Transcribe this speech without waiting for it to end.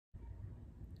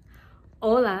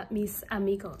Hola, mis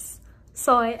amigos.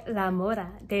 Soy la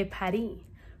Mora de Paris,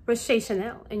 Roche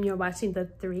Chanel, and you're watching the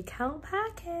 3 Count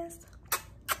Podcast.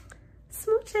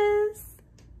 Smooches.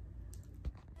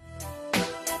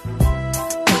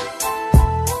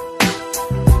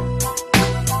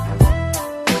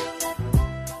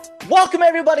 Welcome,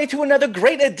 everybody, to another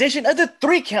great edition of the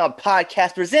 3 Count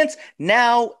Podcast presents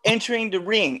Now Entering the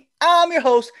Ring. I'm your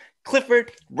host,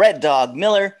 Clifford Red Dog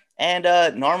Miller, and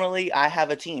normally I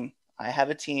have a team. I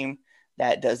have a team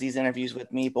that does these interviews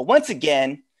with me, but once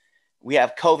again, we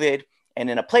have COVID, and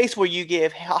in a place where you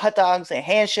give hot dogs and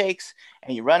handshakes,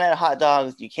 and you run out of hot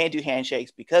dogs, you can't do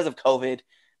handshakes because of COVID,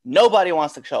 nobody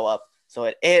wants to show up, so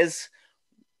it is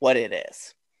what it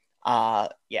is. Yeah,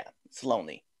 it's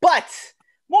lonely. But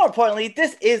more importantly,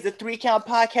 this is the 3 Count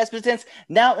Podcast presents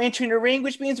Now Entering the Ring,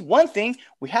 which means one thing,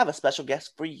 we have a special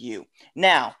guest for you.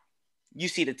 Now, you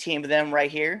see the team of them right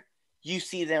here. You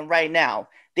see them right now.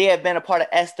 They have been a part of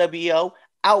SWO,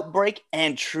 Outbreak,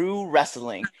 and True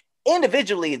Wrestling.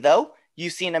 Individually, though,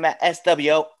 you've seen them at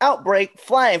SWO, Outbreak,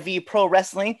 Flying V Pro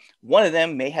Wrestling. One of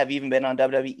them may have even been on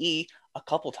WWE a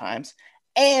couple times,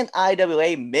 and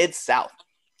IWA Mid-South.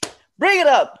 Bring it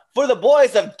up for the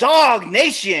boys of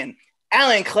DawgNation,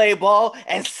 Alan Clayball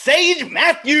and Sage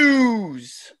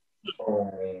Matthews.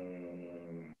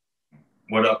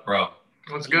 What up, bro?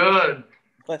 What's good?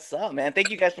 What's up, man? Thank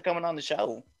you guys for coming on the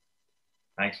show.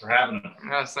 Thanks for having us.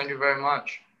 Yes, thank you very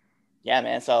much. Yeah,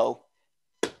 man. So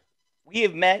we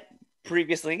have met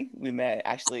previously. We met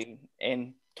actually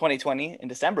in 2020, in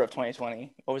December of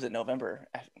 2020. Or was it November?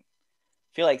 I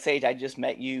feel like, Sage, I just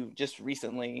met you just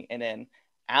recently. And then,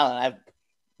 Alan, I've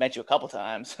met you a couple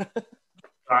times.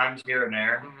 Times here and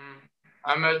there. Mm-hmm.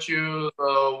 I met you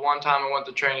one time I went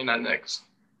to training at Nick's.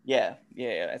 Yeah.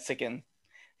 That's sickin'.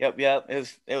 Yep.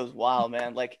 It was wild,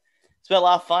 man. Like, it's been a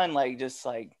lot of fun. Like, just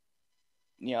like,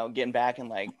 you know, getting back and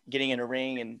like getting in a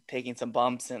ring and taking some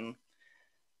bumps and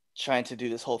trying to do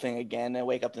this whole thing again and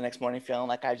wake up the next morning feeling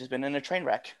like I've just been in a train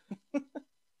wreck.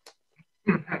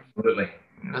 Absolutely.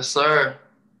 Yes, sir.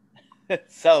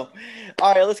 So,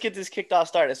 all right, let's get this kicked off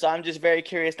started. So I'm just very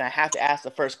curious, and I have to ask the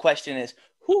first question is,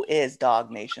 who is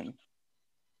DawgNation?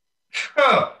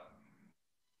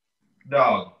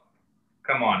 Dog.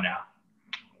 Come on now.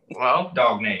 Well,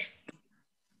 DawgNation.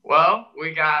 Well,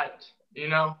 we got,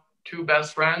 two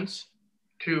best friends,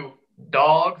 two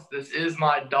dogs. This is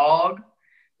my dog.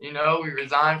 We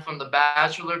resigned from the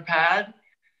bachelor pad.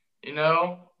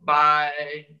 By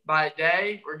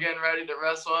day, we're getting ready to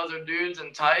wrestle other dudes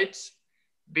in tights,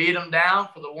 beat them down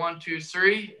for the 1, 2,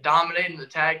 3, dominating the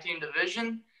tag team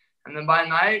division. And then by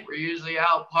night, we're usually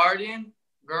out partying.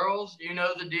 Girls, you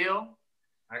know the deal.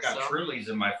 I got Trulies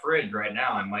in my fridge right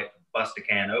now. I might bust a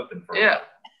can open for Yeah.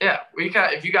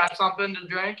 If you got something to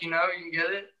drink, you can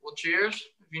get it. Well, cheers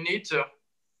if you need to.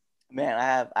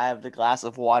 Man, I have the glass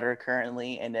of water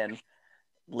currently, and then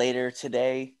later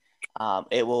today,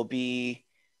 it will be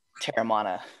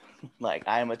Terramana. Like,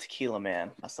 I am a tequila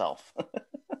man myself.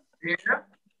 Yeah.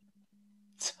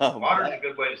 So water's a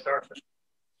good way to start.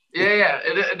 Yeah.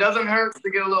 It doesn't hurt to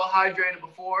get a little hydrated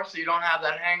before, so you don't have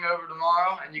that hangover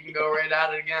tomorrow, and you can go right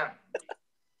at it again.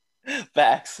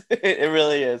 Facts. It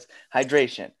really is.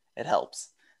 Hydration. It helps.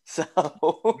 So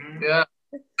yeah.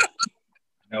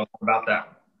 Know about that.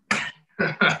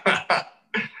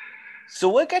 So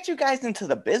what got you guys into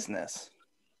the business?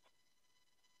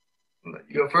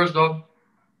 You go first, dog.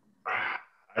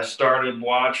 I started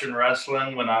watching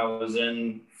wrestling when I was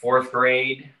in 4th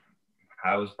grade.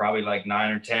 I was probably like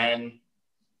 9 or 10.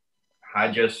 I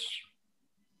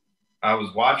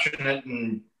was watching it,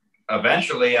 and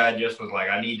eventually I just was like,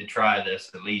 I need to try this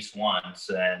at least once.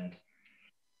 And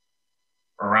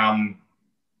around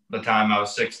the time I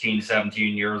was 16,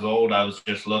 17 years old, I was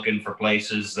just looking for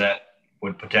places that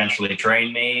would potentially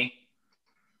train me.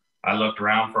 I looked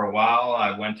around for a while.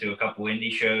 I went to a couple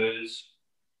indie shows.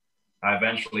 I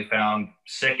eventually found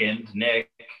Sickened, Nick,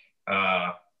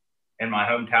 in my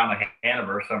hometown of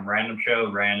Hanover. Some random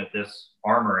show ran at this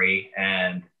armory,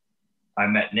 and I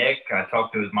met Nick. I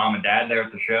talked to his mom and dad there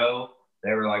at the show.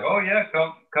 They were like, oh, yeah,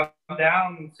 come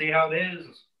down and see how it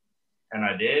is. And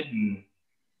I did, and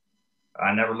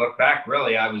I never looked back,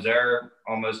 really. I was there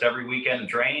almost every weekend to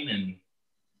train, and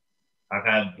I've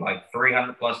had like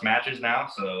 300-plus matches now,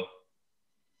 so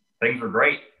things were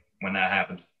great when that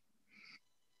happened.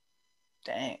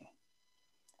 Dang.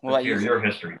 What's your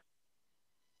history?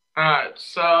 All right,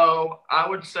 so I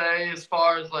would say as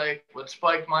far as like what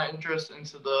spiked my interest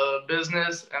into the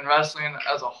business and wrestling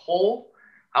as a whole,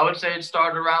 I would say it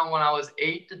started around when I was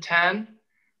 8 to 10.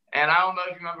 And I don't know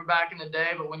if you remember back in the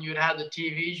day, but when you had the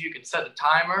TVs, you could set a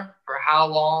timer for how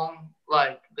long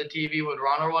like the TV would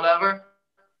run or whatever.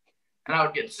 And I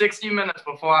would get 60 minutes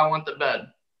before I went to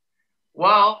bed.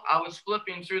 Well, I was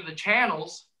flipping through the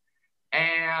channels,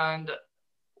 and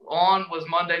on was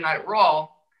Monday Night Raw,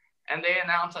 and they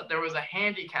announced that there was a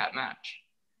handicap match.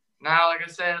 Now, like I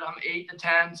said, I'm 8 to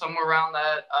 10, somewhere around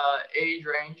that age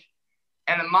range.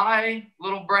 And in my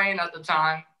little brain at the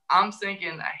time, I'm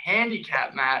thinking a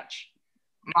handicap match.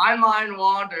 My mind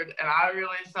wandered, and I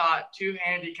really thought two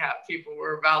handicapped people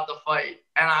were about to fight.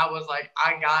 And I was like,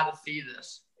 I got to see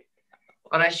this.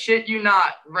 But I shit you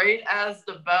not, right as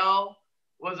the bell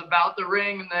was about to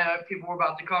ring and the people were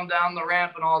about to come down the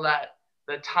ramp and all that,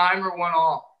 the timer went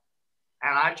off.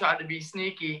 And I tried to be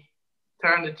sneaky,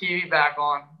 turned the TV back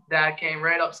on. Dad came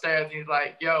right upstairs and he's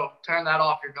like, yo, turn that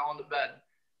off, you're going to bed.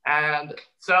 And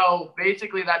so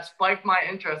basically that spiked my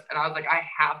interest, and I was like, I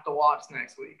have to watch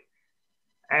next week.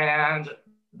 And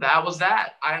that was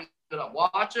that. I ended up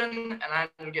watching, and I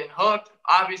ended up getting hooked,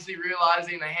 obviously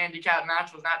realizing the handicap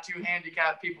match was not two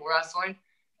handicapped people wrestling.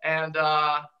 And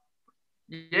I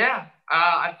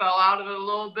fell out of it a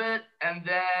little bit. And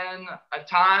then a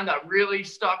time that really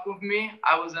stuck with me,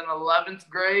 I was in 11th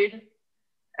grade,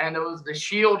 and it was the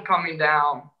Shield coming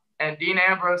down. And Dean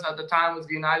Ambrose at the time was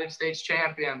the United States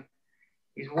champion.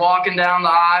 He's walking down the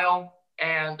aisle.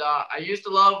 And I used to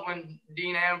love when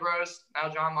Dean Ambrose, now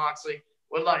John Moxley,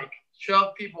 would like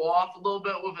shove people off a little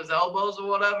bit with his elbows or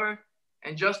whatever.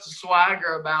 And just the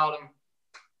swagger about him.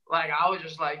 Like, I was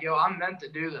just like, yo, I'm meant to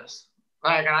do this.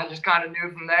 Like, and I just kind of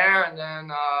knew from there. And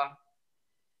then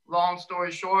long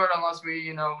story short, unless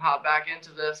we, hop back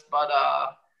into this, but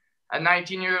at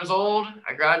 19 years old,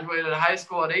 I graduated high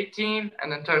school at 18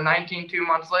 and then turned 19 2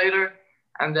 months later.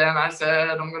 And then I said,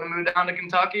 I'm going to move down to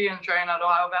Kentucky and train at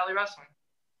Ohio Valley Wrestling.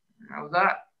 And that was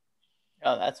that.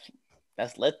 Oh,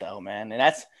 that's lit though, man. And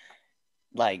that's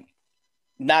like,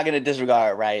 not going to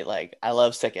disregard, right? Like, I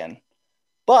love sticking.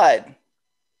 But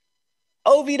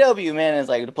OVW, man, is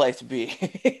like the place to be.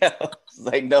 It's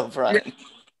like no front. Yeah.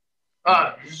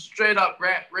 Straight up,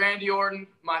 Randy Orton,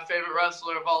 my favorite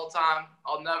wrestler of all time.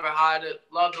 I'll never hide it.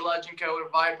 Love the Legend Killer,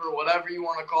 Viper, whatever you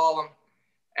want to call him.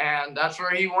 And that's where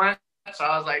he went. So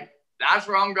I was like, that's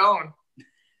where I'm going.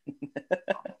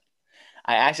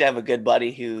 I actually have a good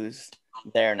buddy who's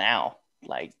there now,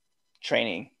 like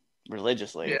training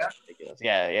religiously. Yeah. It's ridiculous.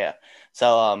 Yeah.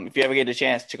 So if you ever get a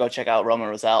chance to go check out Roman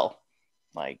Rosell,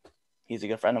 like he's a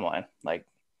good friend of mine. Like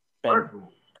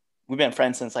we've been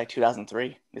friends since like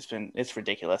 2003. It's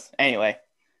ridiculous. Anyway,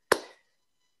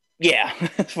 yeah,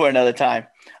 for another time.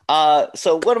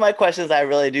 So one of my questions I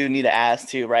really do need to ask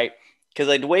too, right? Because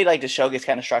like the way like the show gets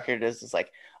kind of structured is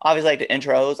like obviously like the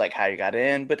intros, like how you got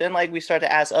in, but then like we start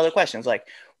to ask other questions, like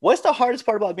what's the hardest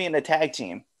part about being a tag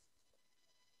team?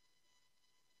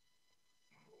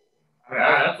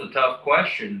 That's a tough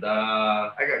question.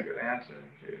 I got a good answer.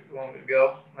 If you want me to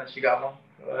go, unless you got one,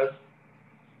 go ahead.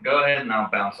 Go ahead and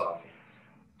I'll bounce off you.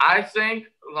 I think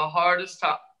the hardest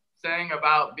thing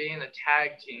about being a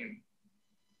tag team,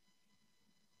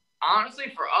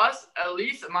 honestly, for us, at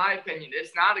least in my opinion,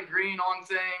 it's not agreeing on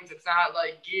things. It's not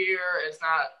like gear. It's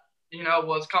not,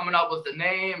 what's coming up with the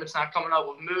name. It's not coming up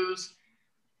with moves.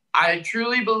 I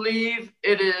truly believe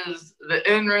it is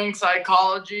the in-ring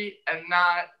psychology and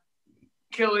not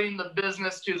killing the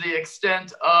business to the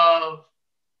extent of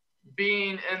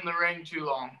being in the ring too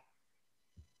long.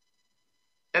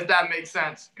 If that makes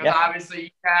sense. Because obviously you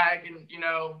tag and,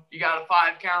 you got a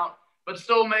 5 count, but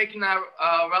still making that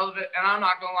relevant. And I'm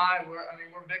not going to lie,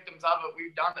 we're victims of it.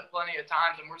 We've done it plenty of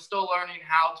times, and we're still learning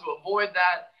how to avoid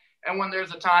that and when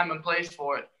there's a time and place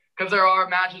for it. Because there are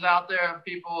matches out there of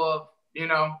people of,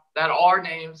 that are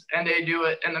names, and they do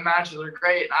it, and the matches are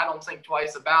great, and I don't think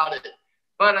twice about it.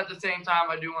 But at the same time,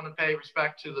 I do want to pay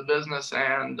respect to the business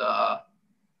and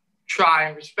try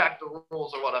and respect the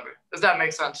rules or whatever. Does that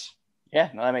make sense? Yeah,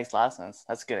 no, that makes a lot of sense.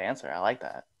 That's a good answer. I like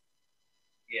that.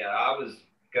 Yeah, I was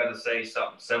going to say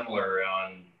something similar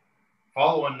on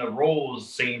following the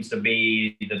rules seems to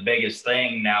be the biggest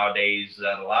thing nowadays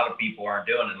that a lot of people aren't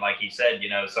doing. And like he said,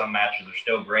 some matches are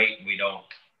still great and we don't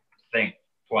think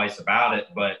twice about it.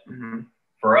 But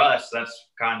for us, that's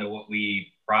kind of what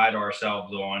we pride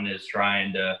ourselves on, is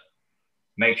trying to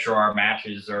make sure our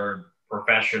matches are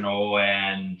professional.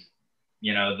 And,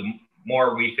 the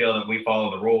more we feel that we follow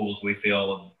the rules, we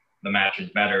feel the match is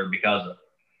better because of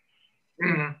it.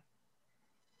 Mm-hmm.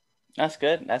 That's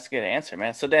good. That's a good answer,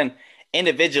 man. So then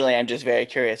individually, I'm just very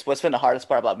curious, what's been the hardest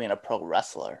part about being a pro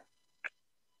wrestler?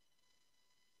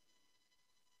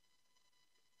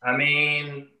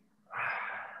 There's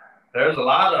a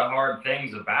lot of hard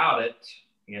things about it.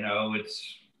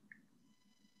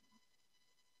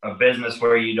 a business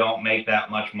where you don't make that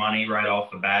much money right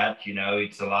off the bat. You know,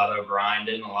 it's a lot of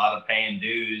grinding, a lot of paying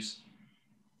dues,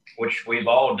 which we've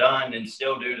all done and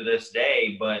still do to this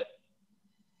day. But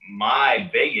my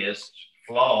biggest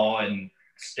flaw, and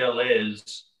still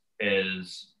is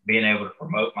being able to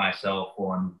promote myself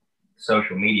on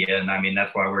social media. And I mean,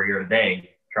 that's why we're here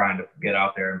today, trying to get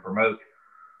out there and promote.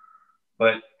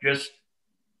 But just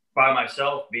by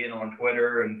myself being on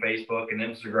Twitter and Facebook and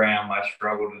Instagram, I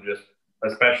struggle to just,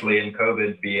 especially in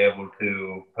COVID, be able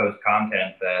to post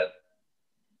content that,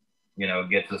 you know,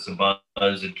 gets us a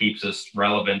buzz and keeps us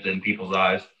relevant in people's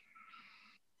eyes.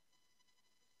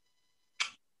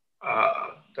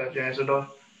 That you answered, Doug?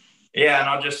 Yeah, and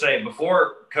I'll just say,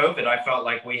 before COVID, I felt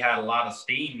like we had a lot of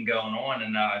steam going on,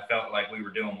 and I felt like we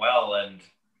were doing well. And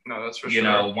no, that's for you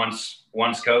know, once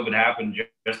COVID happened,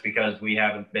 just because we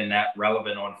haven't been that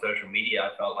relevant on social media,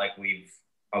 I felt like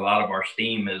a lot of our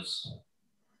steam is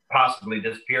possibly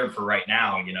disappeared for right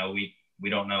now. You know, we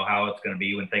don't know how it's going to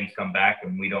be when things come back,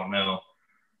 and we don't know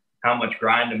how much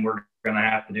grinding we're going to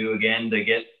have to do again to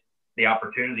get the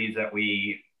opportunities that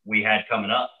we had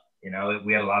coming up. You know,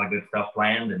 we had a lot of good stuff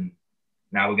planned, and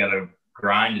now we got to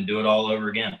grind and do it all over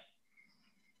again.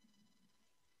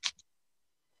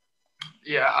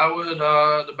 Yeah, I would,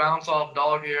 to bounce off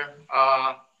Dog here,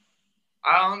 I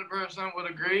 100% would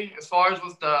agree. As far as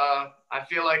with I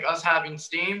feel like us having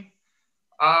steam,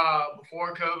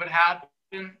 before COVID happened,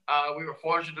 we were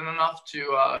fortunate enough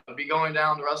to be going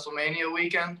down to WrestleMania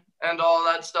weekend and all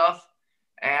that stuff.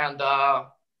 And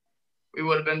we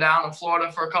would have been down in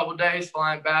Florida for a couple of days,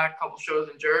 flying back, a couple shows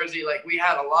in Jersey. Like, we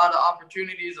had a lot of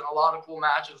opportunities and a lot of cool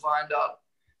matches lined up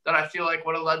that I feel like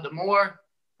would have led to more.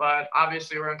 But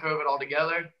obviously we're in COVID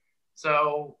altogether.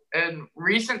 So in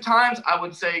recent times, I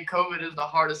would say COVID is the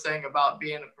hardest thing about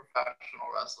being a professional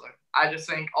wrestler. I just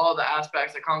think all the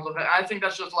aspects that comes with it. I think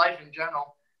that's just life in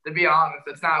general, to be honest.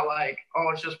 It's not like, oh,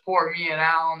 it's just poor me and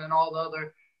Alan and all the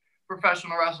other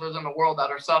professional wrestlers in the world that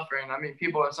are suffering. I mean,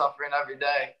 people are suffering every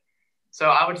day. So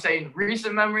I would say in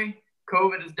recent memory,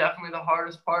 COVID is definitely the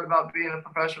hardest part about being a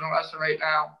professional wrestler right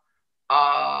now.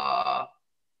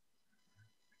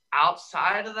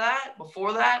 Outside of that,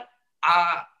 before that,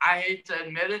 I hate to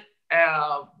admit it,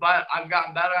 but I've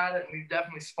gotten better at it, and we've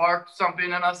definitely sparked something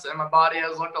in us, and my body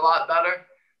has looked a lot better.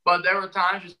 But there were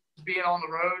times just being on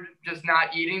the road, just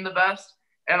not eating the best.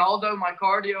 And although my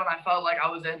cardio, and I felt like I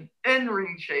was in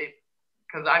in-ring shape,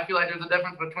 because I feel like there's a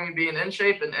difference between being in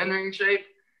shape and in-ring shape,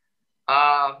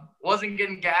 wasn't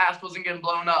getting gassed, wasn't getting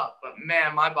blown up. But,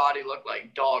 man, my body looked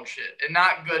like dog shit, and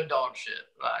not good dog shit.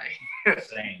 Like,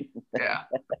 Same. Yeah.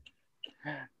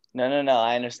 No.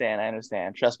 I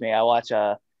understand. Trust me. I watch.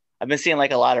 I've been seeing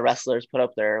like a lot of wrestlers put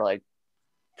up their like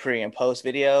pre and post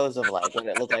videos of like what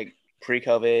it looked like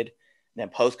pre-COVID, then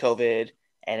post-COVID,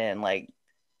 and then like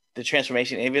the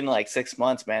transformation. Even like 6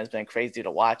 months, man, it's been crazy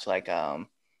to watch. Like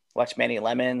watch Manny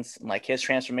Lemons and like his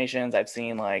transformations. I've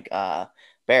seen like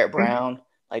Barrett Brown.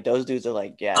 Like those dudes are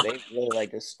like, yeah, they really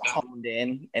like just honed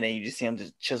in, and then you just see them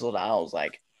just chiseled out. I was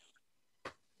like,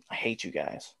 I hate you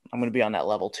guys. I'm going to be on that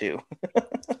level too.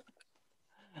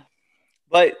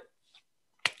 But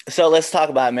so let's talk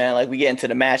about it, man. Like we get into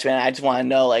the match, man. I just want to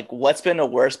know, like, what's been the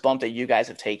worst bump that you guys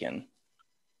have taken?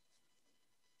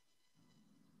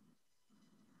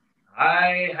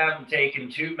 I haven't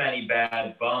taken too many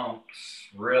bad bumps,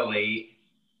 really.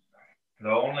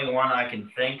 The only one I can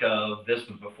think of, this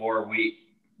was before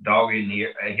Dog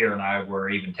here and I were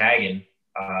even tagging.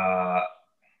 I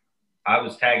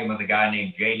was tagging with a guy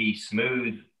named JD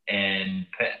Smooth in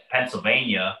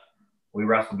Pennsylvania. We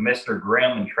wrestled Mr.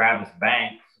 Grimm and Travis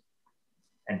Banks.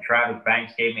 And Travis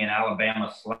Banks gave me an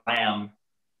Alabama slam,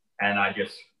 and I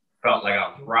just felt like I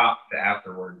was rocked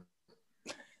afterwards.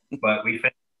 But we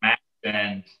finished the match,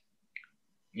 and,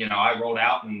 you know, I rolled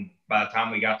out, and by the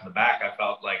time we got to the back, I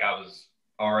felt like I was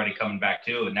already coming back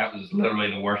too, and that was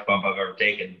literally the worst bump I've ever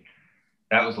taken.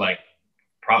 That was like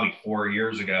probably 4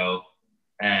 years ago,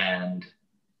 and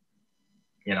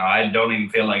you know, I don't even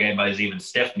feel like anybody's even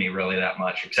stiffed me really that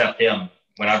much, except him.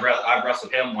 When I've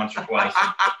wrestled him once or twice,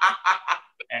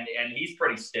 and he's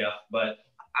pretty stiff. But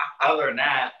other than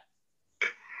that,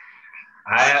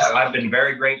 I've been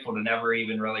very grateful to never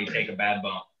even really take a bad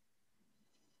bump.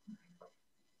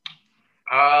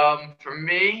 For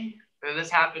me,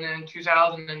 this happened in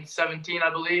 2017,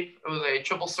 I believe. It was a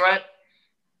triple threat.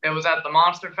 It was at the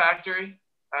Monster Factory.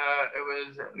 It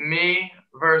was me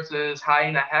versus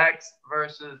Hyena Hex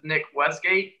versus Nick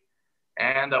Westgate.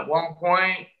 And at one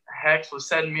point, Hex was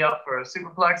setting me up for a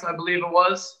superplex, I believe it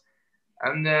was.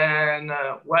 And then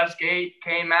Westgate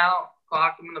came out,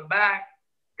 clocked him in the back,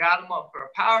 got him up for a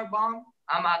power bomb.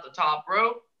 I'm at the top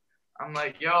rope. I'm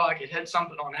like, yo, I could hit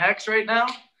something on Hex right now.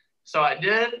 So I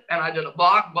did, and I did a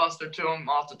blockbuster to him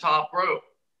off the top rope.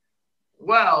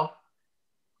 Well,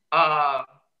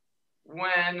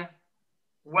 when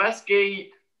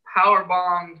Westgate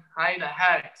powerbombed Hyena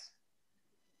Hex,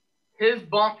 his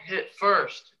bump hit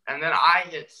first, and then I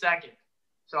hit second.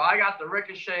 So I got the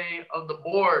ricochet of the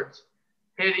boards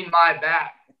hitting my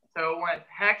back. So it went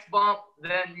Hex bump,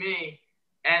 then me,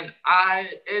 and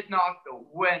it knocked the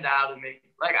wind out of me.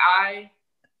 Like, I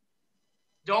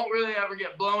don't really ever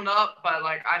get blown up, but,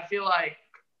 like, I feel like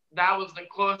that was the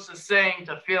closest thing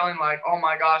to feeling like, oh,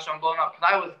 my gosh, I'm blown up, because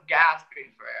I was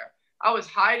gasping for air. I was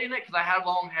hiding it because I had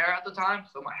long hair at the time,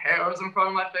 so my hair was in front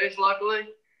of my face, luckily.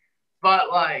 But,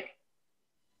 like,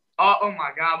 oh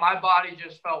my God, my body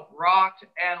just felt rocked,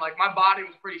 and like my body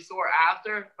was pretty sore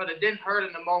after, but it didn't hurt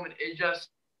in the moment.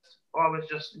 I was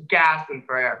just gasping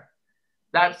for air.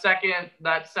 That second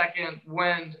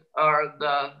wind, or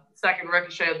the second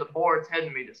ricochet of the boards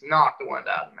hitting me, just knocked the wind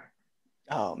out of me.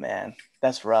 Oh man,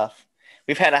 that's rough.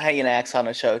 We've had a Hyena X on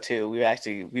the show too.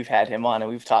 We've had him on,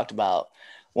 and we've talked about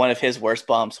one of his worst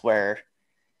bumps where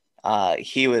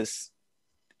he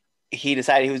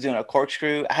decided he was doing a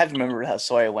corkscrew. I have to remember how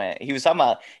story went. He was talking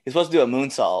about he was supposed to do a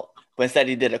moonsault, but instead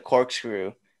he did a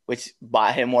corkscrew, which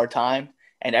bought him more time,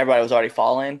 and everybody was already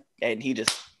falling, and he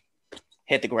just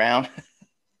hit the ground.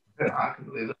 Yeah, I can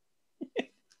believe it.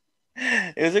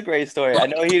 It was a great story. I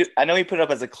know he put it up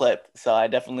as a clip, so I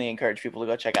definitely encourage people to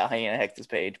go check out Hyena Hex's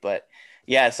page. But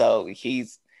yeah, so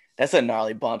that's a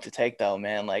gnarly bump to take though,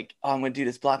 man. Like, oh, I'm gonna do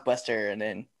this blockbuster, and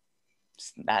then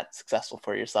it's not successful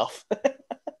for yourself.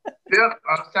 Yep,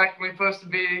 I was technically supposed to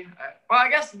be. Well, I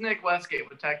guess Nick Westgate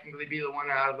would technically be the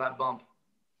winner out of that bump,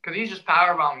 because he's just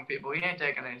power bombing people. He ain't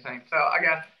taking anything. So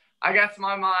I guess in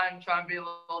my mind, trying to be a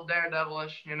little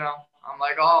daredevilish, you know. I'm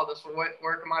like, oh, this will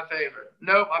work in my favor.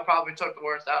 Nope, I probably took the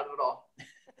worst out of it all.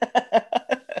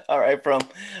 All right,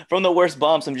 from the worst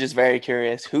bumps, I'm just very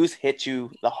curious. Who's hit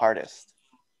you the hardest?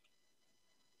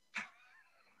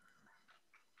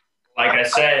 Like I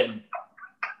said,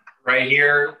 right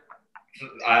here.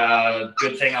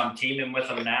 Good thing I'm teaming with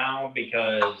him now,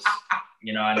 because,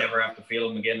 you know, I never have to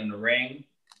feel him again in the ring.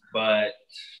 But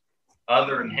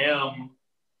other than him,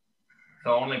 the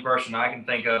only person I can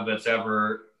think of that's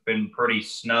ever been pretty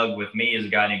snug with me is a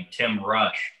guy named Tim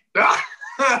Rush.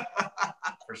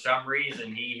 For some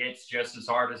reason, he hits just as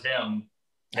hard as him.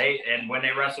 And when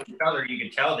they wrestle each other, you can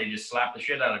tell they just slap the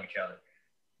shit out of each other.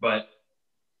 But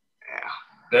yeah.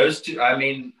 Those two, I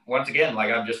mean, once again, like,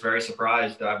 I'm just very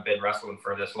surprised I've been wrestling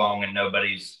for this long and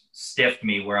nobody's stiffed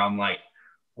me where I'm like,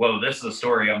 whoa, this is a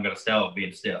story I'm going to tell of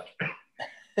being stiffed.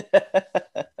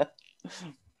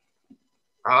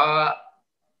 I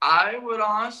would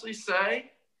honestly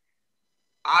say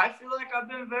I feel like I've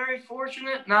been very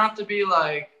fortunate not to be,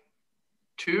 like,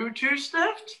 too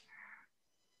stiffed.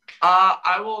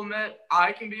 I will admit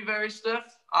I can be very stiff.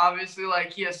 Obviously,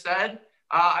 like he has said,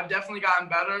 I've definitely gotten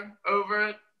better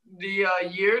over the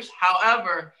years.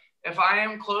 However, if I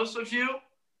am close with you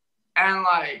and,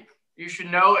 like, you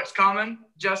should know it's coming,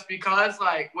 just because,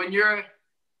 like, when you're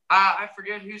I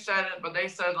forget who said it, but they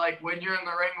said, like, when you're in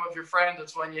the ring with your friends,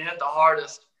 it's when you hit the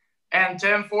hardest. And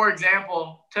Tim, for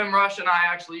example, Tim Rush and I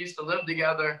actually used to live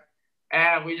together,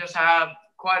 and we just have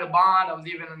quite a bond. I was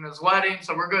even in his wedding,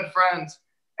 so we're good friends.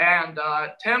 And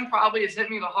Tim probably has hit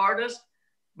me the hardest,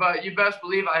 but you best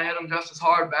believe I hit him just as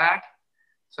hard back.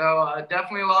 So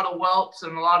definitely a lot of welts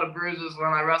and a lot of bruises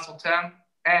when I wrestled Tim.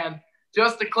 And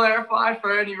just to clarify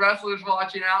for any wrestlers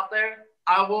watching out there,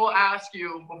 I will ask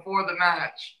you before the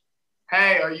match,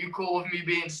 hey, are you cool with me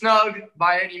being snug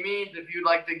by any means? If you'd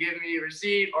like to give me a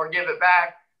receipt or give it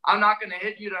back, I'm not going to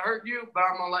hit you to hurt you, but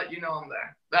I'm going to let you know I'm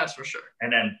there. That's for sure.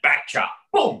 And then back chop.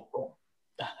 Boom. Boom.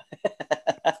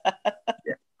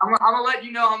 Yeah. I'm going to let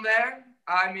you know I'm there.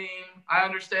 I mean, I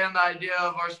understand the idea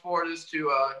of our sport is to,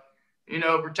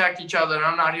 protect each other. And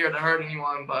I'm not here to hurt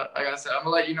anyone. But like I said, I'm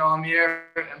going to let you know I'm here.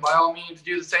 And by all means,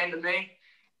 do the same to me.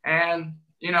 And,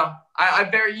 I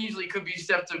very easily could be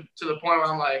stepped to the point where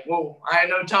I'm like, whoa, I ain't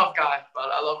no tough guy, but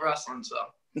I love wrestling. So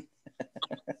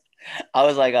I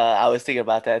was thinking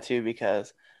about that too,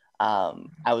 because I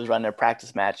was running a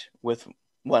practice match with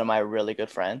one of my really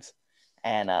good friends.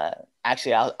 And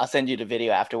actually, I'll send you the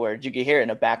video afterwards. You can hear it in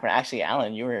the background. Actually,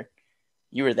 Alan, you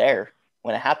were there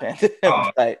when it happened.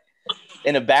 Oh. But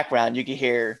in the background, you can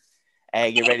hear,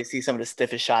 hey, get ready to see some of the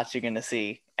stiffest shots you're gonna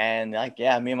see. And like,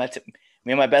 yeah, me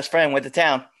and my best friend went to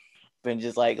town, been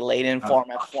just like laid in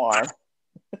form after form.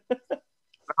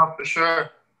 Oh, for sure.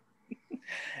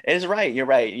 It's right. You're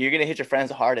right. You're gonna hit your friends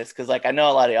the hardest, because like I know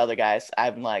a lot of the other guys. I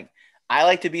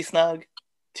like to be snug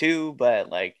too, but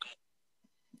like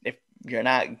you're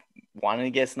not wanting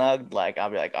to get snugged, like I'll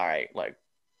be like, all right, like.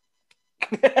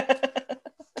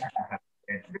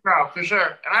 No, for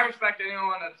sure. And I respect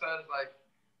anyone that says, like,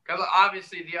 because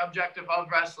obviously the objective of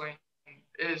wrestling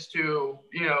is to,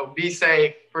 be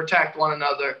safe, protect one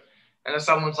another. And if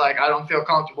someone's like, I don't feel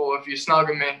comfortable if you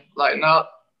snugging me, like, no,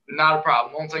 not a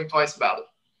problem. Won't think twice about it.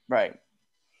 Right.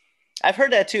 I've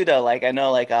heard that too, though. Like, I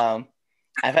know, like, I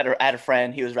had a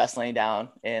friend, he was wrestling down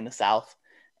in the South,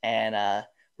 and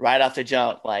right off the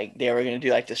jump, like, they were going to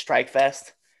do, like, the Strike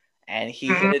Fest, and he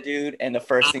hit a dude, and the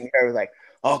first thing he heard was like,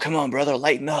 oh, come on, brother,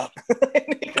 lighten up.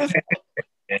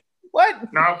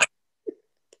 What? No.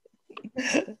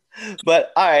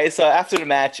 But, all right, so after the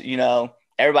match,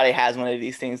 everybody has one of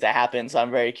these things that happen, so I'm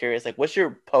very curious. Like, what's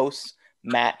your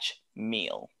post-match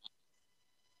meal?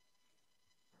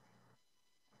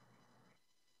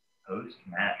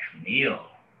 Post-match meal.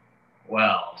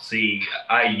 Well, see,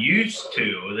 this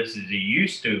is a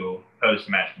used to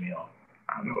post-match meal.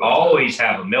 I always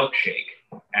have a milkshake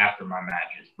after my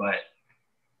matches, but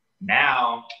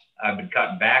now I've been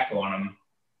cutting back on them.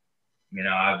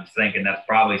 I was thinking that's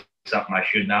probably something I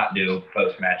should not do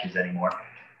post-matches anymore.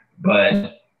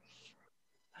 But,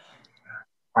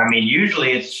 I mean,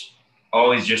 usually it's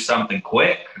always just something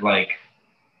quick, like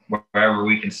wherever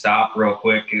we can stop real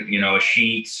quick, a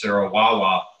Sheetz or a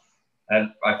Wawa.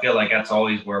 I feel like that's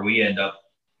always where we end up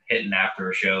hitting after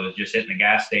a show, is just hitting the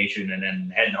gas station and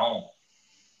then heading home.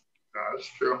 That's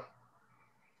true.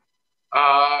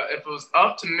 If it was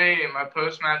up to me, my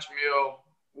post-match meal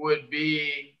would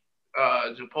be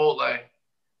Chipotle,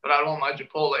 but I don't want my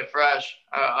Chipotle fresh.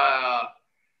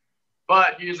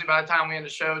 But usually by the time we end the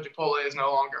show, Chipotle is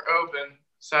no longer open.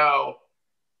 So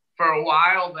for a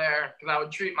while there, because I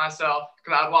would treat myself,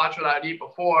 because I'd watch what I'd eat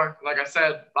before. Like I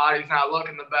said, body's not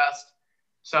looking the best.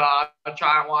 So I'd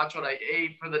try and watch what I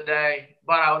ate for the day.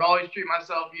 But I would always treat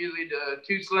myself usually to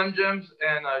 2 Slim Jims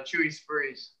and Chewy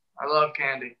Sprees. I love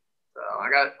candy. So I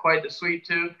got quite the sweet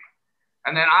tooth.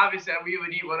 And then obviously we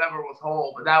would eat whatever was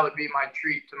whole, but that would be my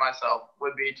treat to myself,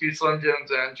 would be 2 Slim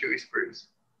Jims and Chewy Sprees.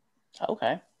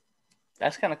 Okay.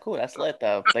 That's kind of cool. That's lit,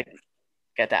 though. Like,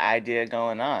 get the idea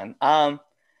going on. And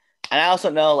I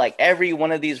also know, like, every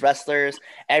one of these wrestlers,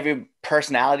 every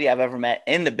personality I've ever met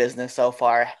in the business so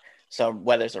far, so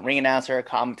whether it's a ring announcer,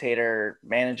 commentator,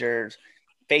 managers,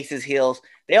 faces, heels,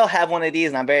 they all have one of these,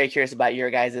 and I'm very curious about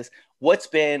your guys's. What's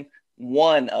been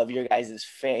one of your guys'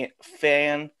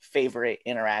 fan favorite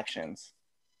interactions?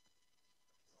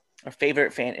 Or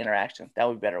favorite fan interaction? That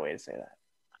would be a better way to say that.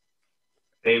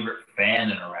 Favorite fan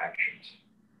interactions?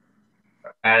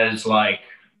 As, like,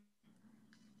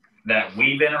 that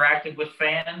we've interacted with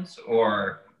fans,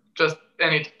 or just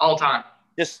all time?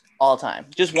 Just all time.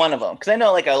 Just one of them. Because I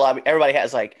know, like, everybody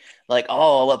has like,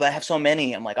 oh, well, but I have so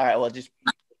many. I'm like, all right, well, just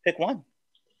pick one.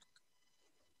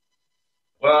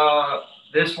 Well,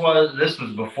 this was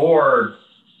before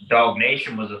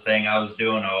DawgNation was a thing. I was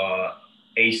doing a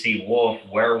AC Wolf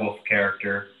werewolf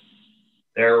character.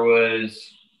 There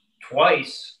was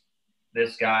twice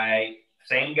this guy,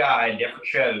 same guy, different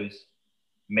shows,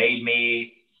 made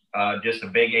me just a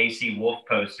big AC Wolf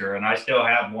poster, and I still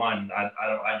have one.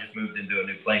 I just moved into a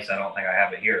new place. I don't think I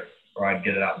have it here, or I'd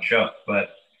get it out and show it.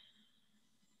 But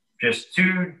just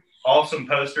 2 awesome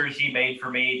posters he made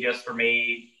for me, just for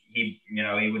me. He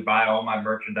would buy all my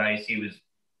merchandise. He was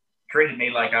treated me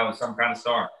like I was some kind of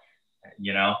star,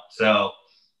 So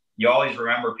you always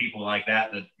remember people like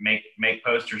that make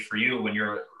posters for you when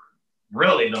you're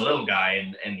really the little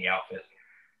guy in the outfit.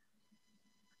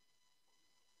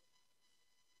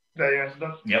 That your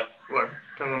answer? Yep.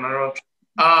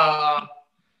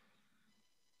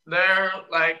 There,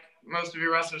 like most of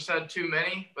your wrestlers said, too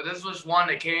many, but this was one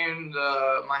that came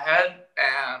to my head,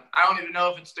 and I don't even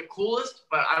know if it's the coolest,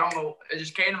 but I don't know. It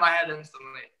just came to my head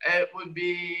instantly. It would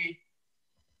be,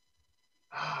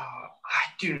 I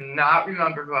do not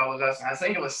remember who I was wrestling. I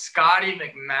think it was Scotty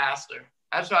McMaster.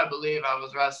 That's who I believe I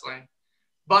was wrestling.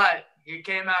 But he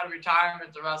came out of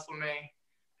retirement to wrestle me,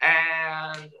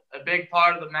 and a big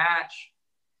part of the match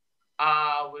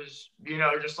was,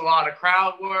 just a lot of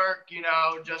crowd work,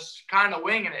 just kind of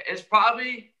winging it. It's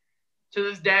probably, to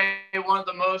this day, one of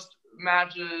the most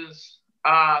matches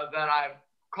that I've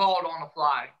called on the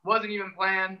fly. Wasn't even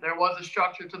planned. There was a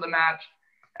structure to the match,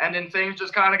 and then things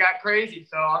just kind of got crazy.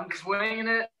 So I'm just winging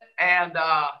it, and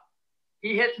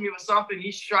he hits me with something.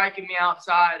 He's striking me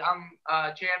outside. I'm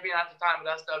champion at the time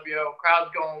of SWO.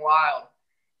 Crowd's going wild.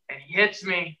 And he hits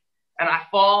me, and I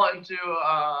fall into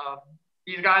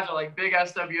these guys are like big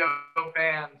SWO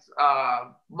fans,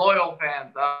 loyal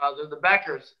fans. They're the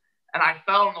Beckers. And I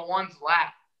fell in the one's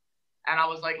lap. And I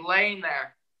was like laying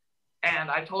there.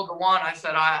 And I told the one, I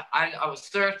said, I was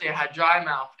thirsty. I had dry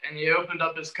mouth. And he opened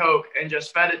up his Coke and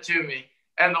just fed it to me.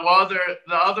 And the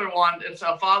other one, it's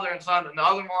a father and son. And the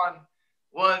other one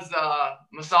was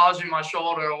massaging my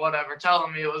shoulder or whatever,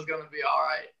 telling me it was going to be all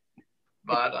right.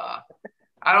 But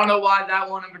I don't know why that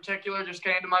one in particular just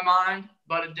came to my mind,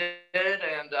 but it did.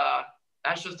 And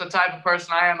that's just the type of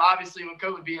person I am. Obviously, with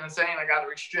COVID being insane, I got to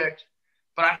restrict.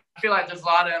 But I feel like there's a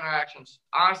lot of interactions.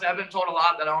 Honestly, I've been told a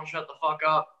lot that I don't shut the fuck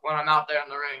up when I'm out there in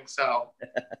the ring. So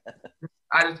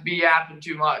I just be yapping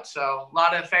too much. So a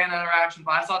lot of fan interactions.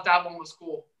 But I thought that one was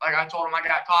cool. Like I told him I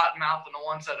got cotton mouth, and the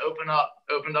one said open up,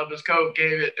 opened up his coat,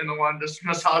 gave it, and the one just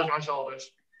massaged my shoulders.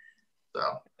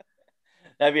 So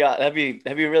that'd be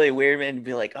really weird, man. To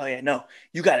be like, oh yeah, no,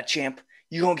 you got it, champ.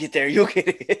 You gonna get there. You'll get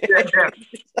it. yeah.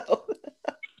 So,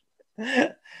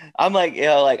 I'm like,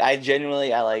 like I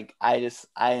genuinely, I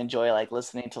enjoy like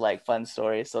listening to like fun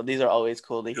stories. So these are always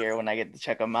cool to hear when I get to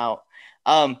check them out.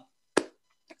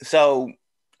 So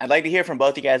I'd like to hear from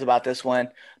both you guys about this one,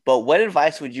 but what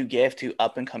advice would you give to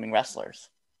up and coming wrestlers?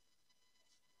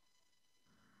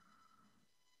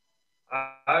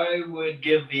 I would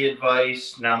give the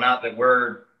advice, now not that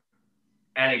we're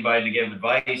anybody to give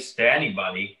advice to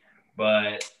anybody,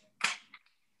 but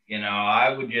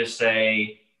I would just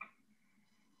say,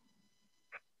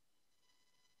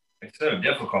 it's so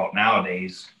difficult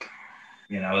nowadays.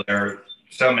 There are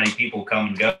so many people come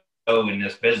and go in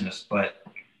this business, but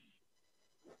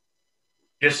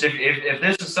just if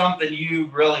this is something you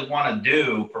really want to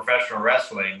do, professional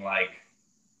wrestling, like,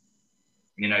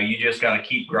 you just got to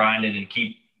keep grinding and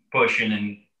keep pushing,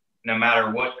 and no matter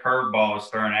what curveball is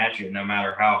thrown at you, no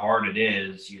matter how hard it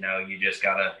is, you just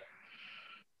got to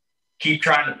keep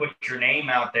trying to put your name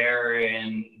out there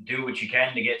and do what you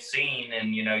can to get seen.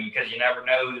 And, because you never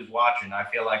know who's watching. I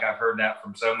feel like I've heard that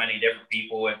from so many different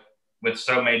people with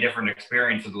so many different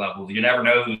experiences levels. You never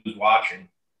know who's watching,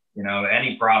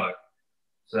 any product.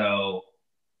 So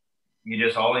you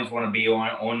just always want to be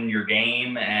on your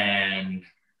game. And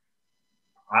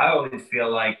I always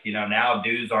feel like, now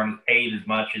dues aren't paid as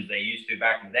much as they used to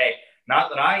back in the day. Not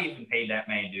that I even paid that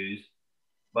many dues,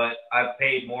 but I've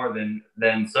paid more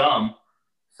than some.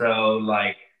 So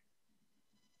like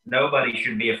nobody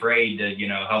should be afraid to,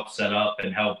 help set up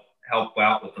and help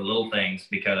out with the little things,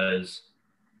 because,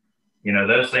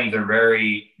 those things are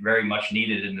very, very much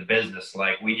needed in the business.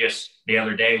 Like the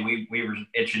other day, we were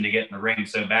itching to get in the ring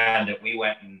so bad that we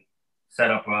went and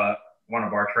set up one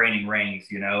of our training rings,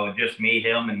 just me,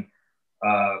 him, and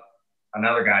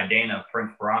another guy, Dana,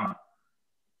 Prince Piranha.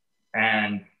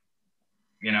 And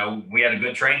we had a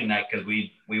good training night because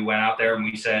we went out there and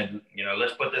we said,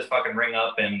 let's put this fucking ring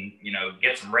up and,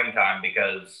 get some ring time,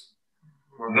 because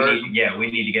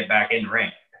we need to get back in the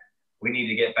ring. We need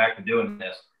to get back to doing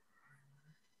this.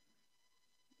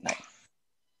 Nice.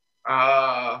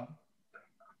 I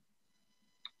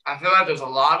feel like there's a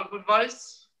lot of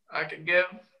advice I could give,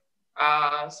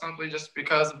 simply just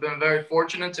because I've been very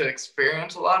fortunate to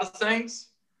experience a lot of things.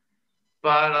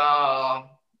 But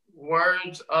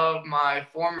words of my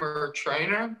former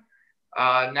trainer,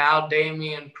 now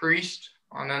Damian Priest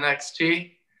on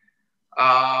NXT.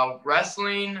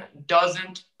 Wrestling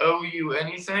doesn't owe you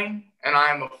anything, and I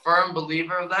am a firm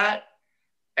believer of that.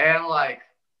 And like,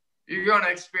 you're going to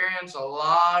experience a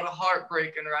lot of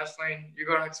heartbreak in wrestling. You're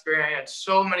going to experience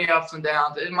so many ups and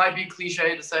downs. It might be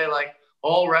cliche to say like,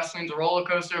 oh, wrestling's a roller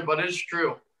coaster, but it's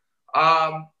true.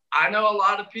 I know a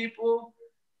lot of people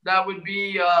that would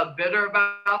be bitter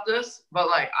about this, but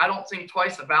like, I don't think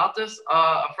twice about this.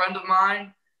 A friend of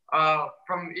mine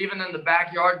from even in the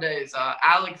backyard days,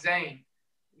 Alex Zane,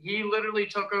 he literally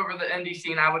took over the indie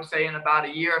scene, I would say, in about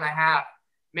a year and a half,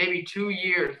 maybe 2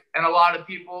 years. And a lot of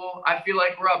people, I feel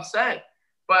like, were upset,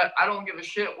 but I don't give a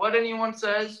shit what anyone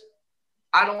says.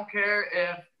 I don't care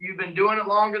if you've been doing it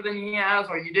longer than he has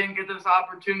or you didn't get this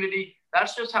opportunity.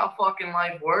 That's just how fucking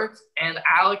life works. And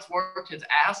Alex worked his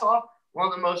ass off. One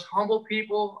of the most humble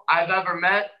people I've ever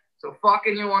met. So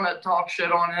fucking you want to talk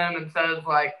shit on him and says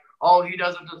like, oh, he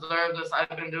doesn't deserve this. I've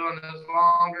been doing this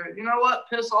longer. You know what?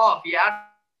 Piss off. He had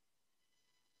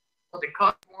what the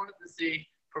cut wanted to see.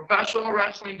 Professional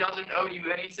wrestling doesn't owe you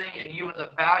anything, and he was a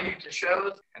value to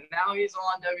shows. And now he's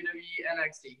on WWE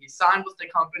NXT. He signed with the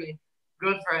company.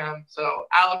 Good for him. So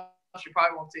Alex, you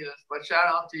probably won't see this, but shout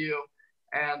out to you.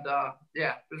 And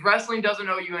yeah, because wrestling doesn't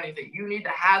owe you anything. You need to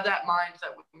have that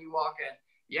mindset when you walk in.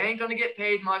 You ain't gonna get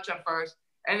paid much at first,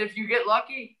 and if you get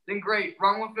lucky, then great.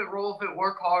 Run with it, roll with it,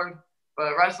 work hard.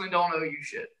 But wrestling don't owe you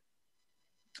shit.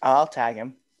 I'll tag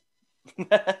him.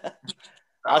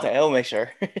 He'll make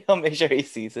sure. He'll make sure he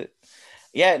sees it.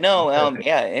 Yeah, no,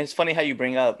 yeah. And it's funny how you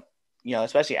bring up,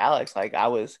 especially Alex. Like I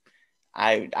was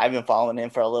I've been following him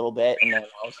for a little bit, and then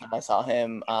all of a sudden I saw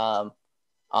him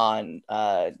on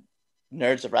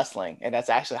Nerds of Wrestling, and that's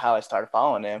actually how I started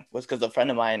following him. Was because a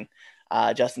friend of mine,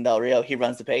 Justin Del Rio, he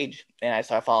runs the page, and I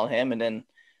started following him, and then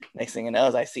next thing I know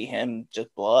is I see him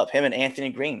just blow up. Him and Anthony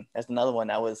Green. That's another one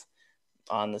that was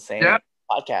on the same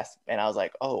podcast, and I was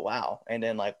like, oh wow, and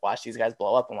then like watch these guys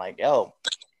blow up. I'm like, yo,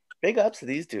 big ups to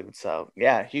these dudes. So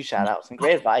yeah, huge shout out, some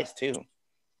great advice too.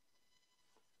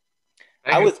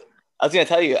 I was gonna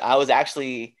tell you, I was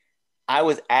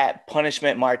at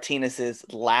Punishment Martinez's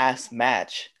last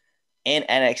match in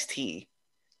NXT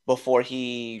before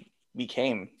he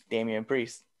became Damian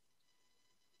Priest.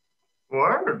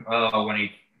 Word. When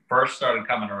he first started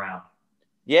coming around.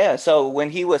 Yeah, so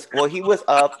when he was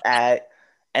up at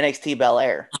NXT Bel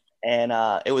Air, and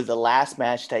it was the last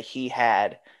match that he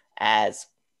had as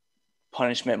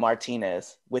Punishment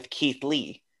Martinez with Keith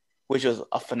Lee, which was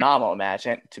a phenomenal match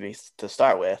to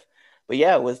start with. But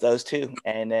yeah, it was those two,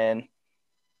 and then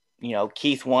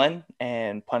Keith won,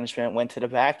 and Punishment went to the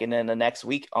back, and then the next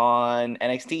week on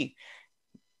NXT,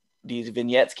 these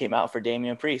vignettes came out for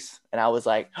Damian Priest, and I was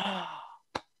like,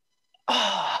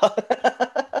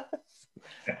 I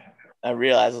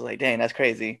realized I was like, dang, that's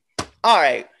crazy. All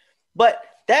right, but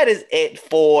that is it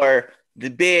for the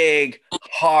big,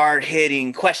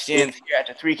 hard-hitting questions here at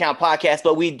the 3 Count Podcast.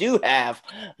 But we do have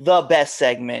the best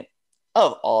segment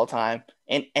of all time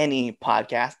in any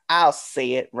podcast. I'll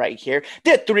say it right here.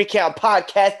 The 3 Count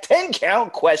Podcast 10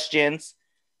 count questions.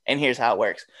 And here's how it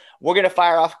works. We're going to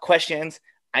fire off questions.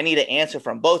 I need an answer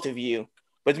from both of you.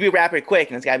 But to be rapid quick,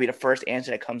 and it's got to be the first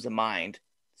answer that comes to mind.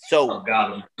 So,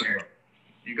 got him.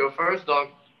 You go first, dog.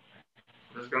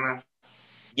 Just gonna.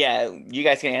 Yeah, you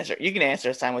guys can answer. You can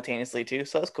answer simultaneously too,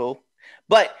 so that's cool.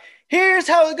 But here's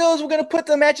how it goes. We're going to put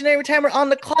the imaginary timer on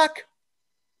the clock.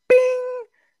 Bing!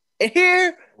 And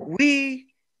here we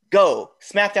go.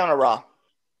 SmackDown or Raw?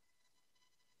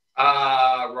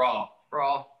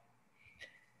 Raw.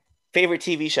 Favorite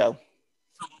TV show?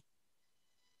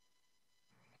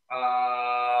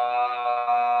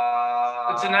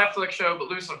 It's a Netflix show, but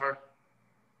Lucifer.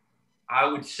 I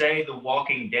would say The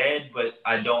Walking Dead, but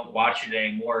I don't watch it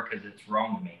anymore because it's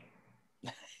wrong to me.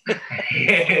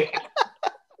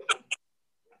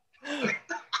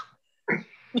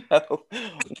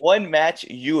 One match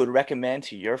you would recommend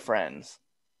to your friends?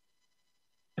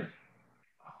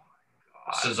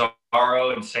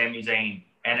 Cesaro and Sami Zayn,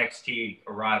 NXT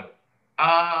Arrival.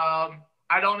 I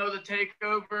don't know the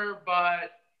takeover,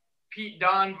 but Pete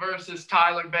Dunne versus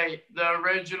Tyler Bate, the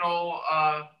original,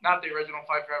 not the original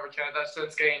Fight Forever chant, that's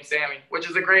Shinsuke and Sammy, which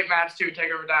is a great match too,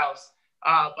 Takeover Dallas.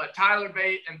 But Tyler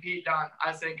Bate and Pete Dunne,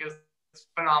 I think is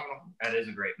phenomenal. That is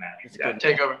a great match. It's good.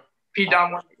 Takeover. Pete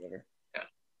Dunne won.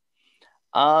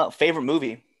 Yeah. Favorite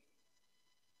movie?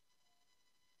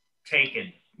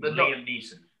 Taken. Liam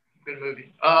Neeson. Good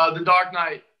movie. The Dark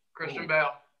Knight. Christian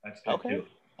Bale. That's good too.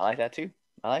 I like that too.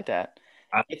 I like that.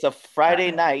 It's a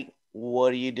Friday night.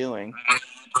 What are you doing?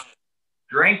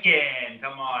 Drinking.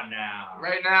 Come on now.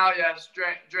 Right now, yes,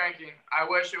 drinking. I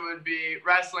wish it would be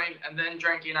wrestling and then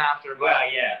drinking after. Well,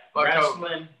 yeah. But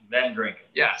wrestling, then drinking.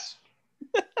 Yes.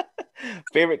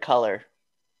 Favorite color?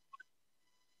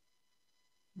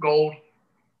 Gold.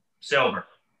 Silver.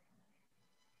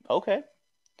 Okay.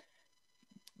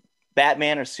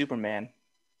 Batman or Superman?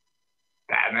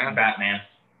 Batman.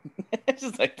 It's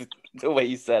just like the way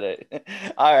you said it.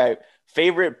 All right.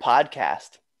 Favorite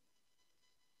podcast?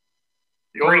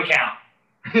 3 Count.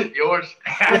 Yours.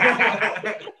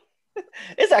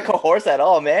 It's not coerce at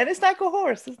all, man. It's not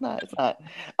coerce. It's not. All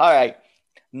right.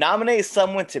 Nominate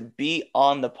someone to be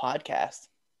on the podcast.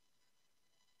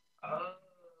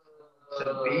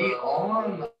 To be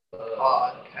on the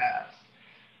podcast.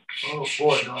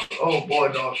 Oh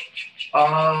boy, dog.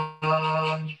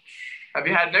 Have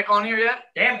you had Nick on here yet?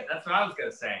 Damn it, that's what I was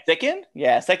gonna say. Second?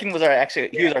 Yeah, Second was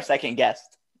he was our second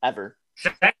guest ever.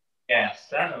 Yeah,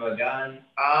 son of a gun.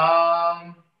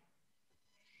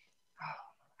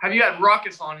 Have you had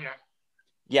Ruckus on here?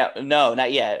 Yeah, no,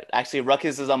 not yet. Actually,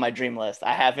 Ruckus is on my dream list.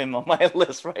 I have him on my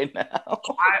list right now.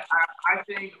 I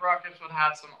think Ruckus would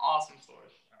have some awesome stories.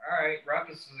 All right,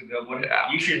 Ruckus is a good one.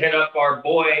 Yeah. You should hit up our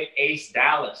boy Ace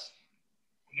Dallas.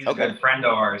 He's a good friend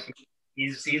of ours.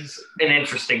 He's an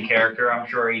interesting character. I'm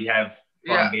sure he'd have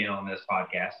fun being on this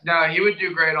podcast. No, he would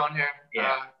do great on here.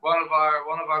 Yeah. One of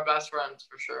our best friends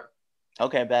for sure.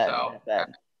 Okay, bet. So,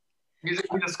 he's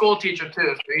a school teacher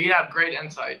too, so he'd have great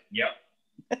insight. Yep.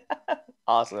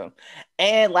 Awesome.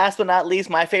 And last but not least,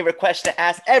 my favorite question to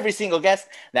ask every single guest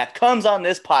that comes on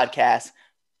this podcast: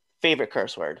 favorite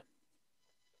curse word?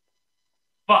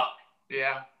 Fuck.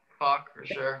 Yeah, fuck for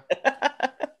sure.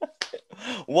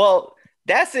 Well,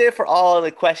 that's it for all of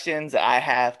the questions I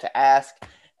have to ask.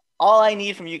 All I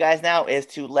need from you guys now is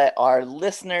to let our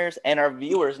listeners and our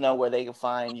viewers know where they can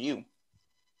find you.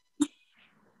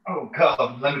 Oh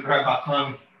God, let me grab my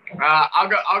phone. I'll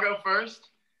go first.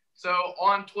 So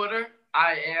on Twitter,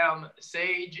 I am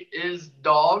Sage is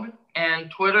Dog, and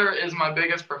Twitter is my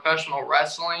biggest professional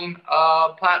wrestling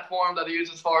platform that I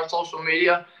use as far as social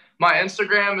media. My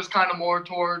Instagram is kind of more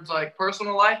towards like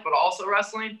personal life, but also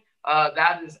wrestling.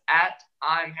 That is at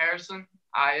I'm Harrison.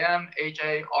 IMHARRISON.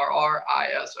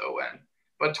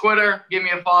 But Twitter, give me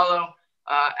a follow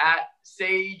at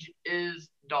Sage is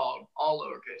Dog, all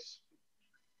lowercase.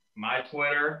 My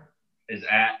Twitter is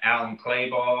at Alan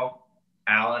Clayball.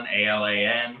 Alan,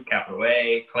 ALAN, capital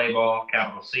A, Clayball,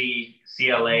 capital C,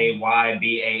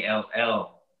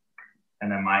 CLAYBALL.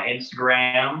 And then my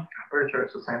Instagram, I'm pretty sure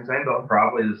it's the same thing, though.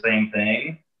 Probably the same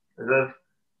thing. Is it?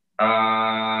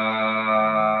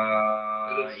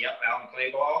 Yep, Alan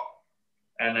Clayball.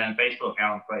 And then Facebook,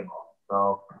 Alan Clayball.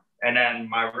 So, and then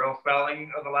my real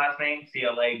spelling of the last name,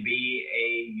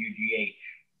 CLABAUGH.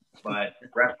 But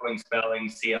wrestling spelling,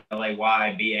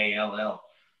 CLAYBALL.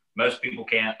 Most people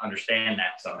can't understand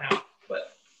that somehow,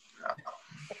 but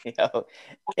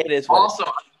it is. Also,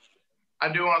 I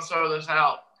do want to throw this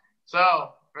out.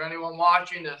 So, for anyone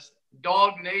watching this,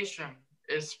 DawgNation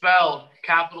is spelled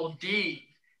capital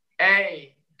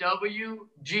DAWG,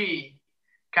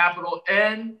 capital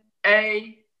NATION.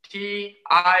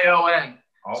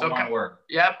 All one word.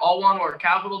 Yep, all one word.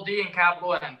 Capital D and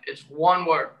capital N. It's one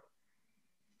word.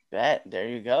 Bet. There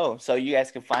you go. So you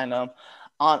guys can find them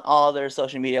on all their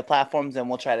social media platforms, and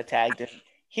we'll try to tag them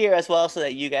here as well so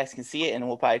that you guys can see it, and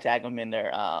we'll probably tag them in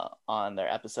their on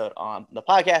their episode on the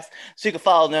podcast so you can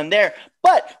follow them there.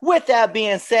 But with that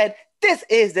being said, this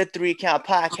is the 3 Count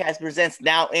Podcast presents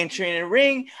Now Entering the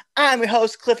Ring. I'm your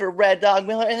host, Clifford Red Dog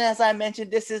Miller, and as I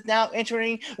mentioned, this is Now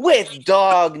Entering with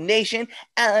DawgNation,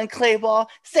 Alan Clayball,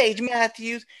 Sage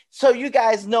Matthews. So you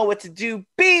guys know what to do.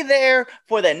 Be there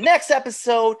for the next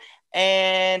episode,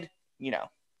 and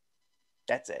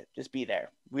that's it. Just be there.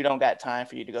 We don't got time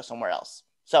for you to go somewhere else.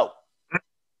 So,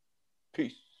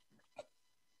 peace.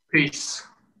 Peace.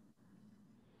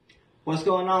 What's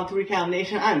going on, 3 Count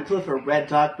Nation? I'm Clifford Red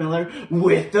Dog Miller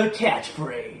with the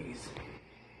catchphrase.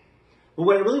 But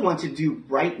what I really want you to do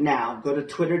right now, go to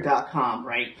twitter.com,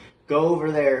 right? Go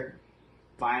over there,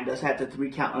 find us at the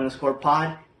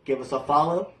 3count_pod, give us a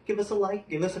follow, give us a like,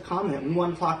 give us a comment. We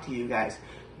want to talk to you guys.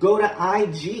 Go to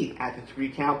IG at the 3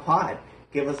 Count Pod.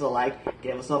 Give us a like,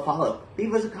 give us a follow,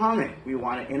 leave us a comment. We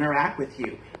want to interact with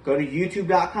you. Go to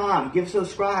youtube.com, give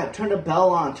subscribe, turn the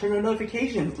bell on, turn the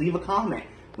notifications, leave a comment.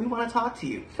 We want to talk to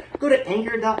you. Go to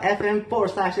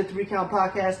anchor.fm/the 3 Count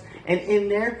Podcast, and in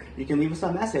there, you can leave us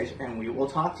a message, and we will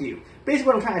talk to you. Basically,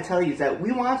 what I'm trying to tell you is that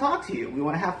we want to talk to you. We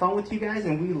want to have fun with you guys,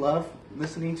 and we love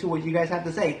listening to what you guys have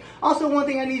to say. Also, one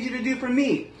thing I need you to do for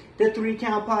me, the 3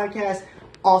 Count Podcast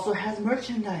also has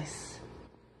merchandise.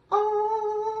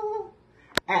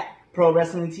 At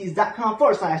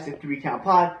ProWrestlingTees.com/the 3 Count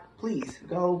Pod. Please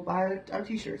go buy our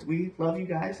t-shirts. We love you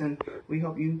guys, and we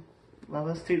hope you love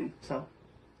us too. So,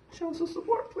 show us some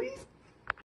support, please.